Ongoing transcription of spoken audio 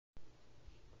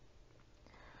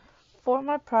For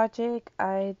my project,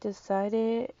 I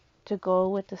decided to go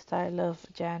with the style of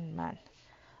Mann.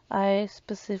 I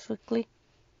specifically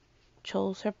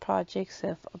chose her project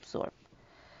Self-Absorbed.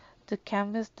 The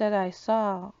canvas that I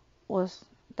saw was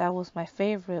that was my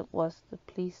favorite was the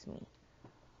Please Me.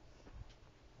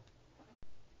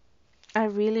 I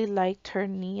really liked her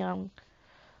neon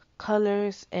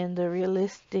colors and the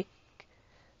realistic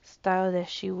style that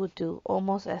she would do,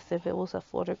 almost as if it was a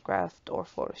photographed or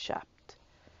photoshopped.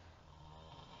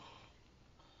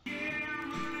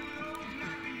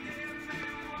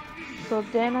 So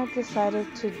then I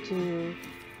decided to do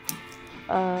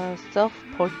a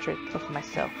self-portrait of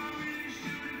myself.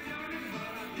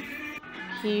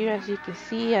 Here, as you can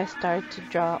see, I started to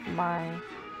draw my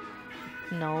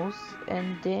nose,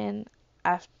 and then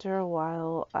after a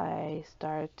while I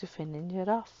started to finish it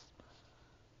off.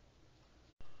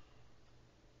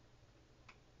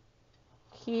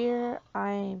 Here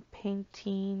I'm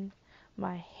painting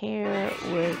my hair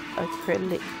with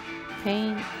acrylic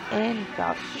paint and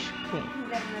gouache paint.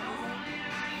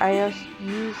 I also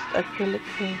used acrylic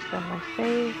paint for my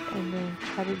face and then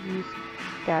try to use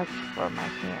gouache for my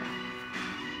hair.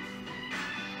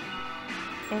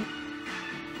 And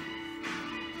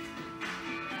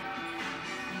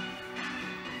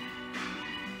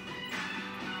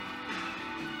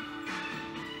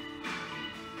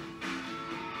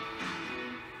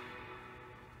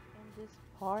in this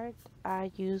part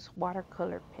I use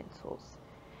watercolor pencils.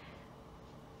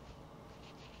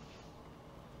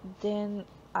 Then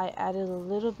I added a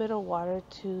little bit of water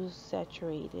to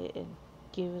saturate it and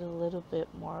give it a little bit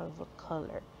more of a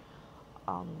color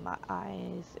on my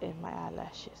eyes and my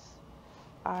eyelashes.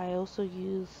 I also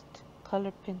used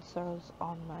color pencils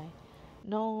on my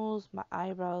nose, my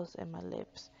eyebrows, and my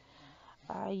lips.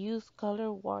 I used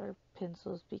color water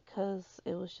pencils because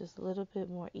it was just a little bit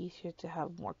more easier to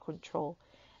have more control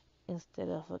instead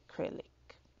of acrylic.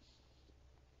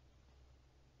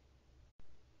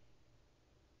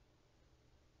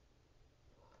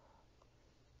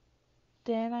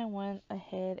 Then I went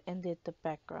ahead and did the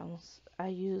backgrounds. I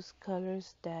used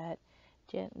colors that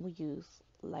Jen would use,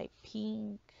 like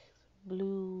pink,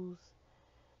 blues,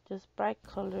 just bright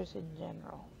colors in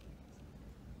general.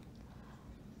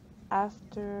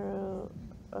 After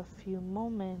a few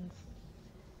moments,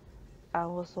 I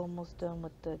was almost done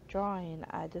with the drawing.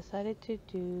 I decided to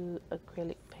do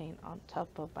acrylic paint on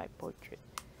top of my portrait,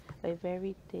 like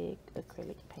very thick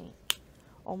acrylic paint,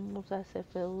 almost as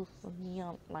if it was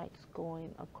neon lights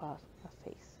going across my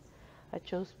face. I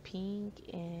chose pink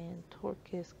and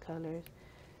turquoise colors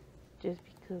just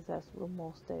because that's what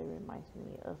most that reminds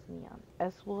me of neon,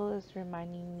 as well as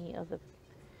reminding me of the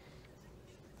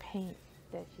paint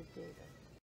that she did.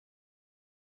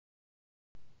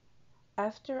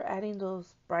 After adding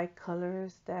those bright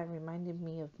colors that reminded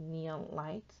me of neon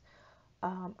lights,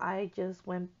 I just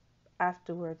went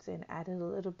afterwards and added a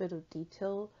little bit of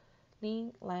detailing,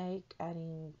 like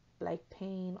adding black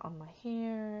paint on my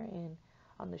hair and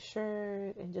on the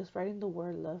shirt, and just writing the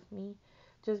word "love me,"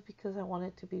 just because I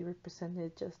wanted to be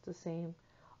represented just the same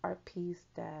art piece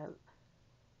that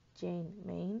Jane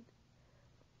made.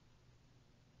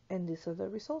 And these are the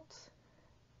results.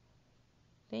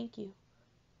 Thank you.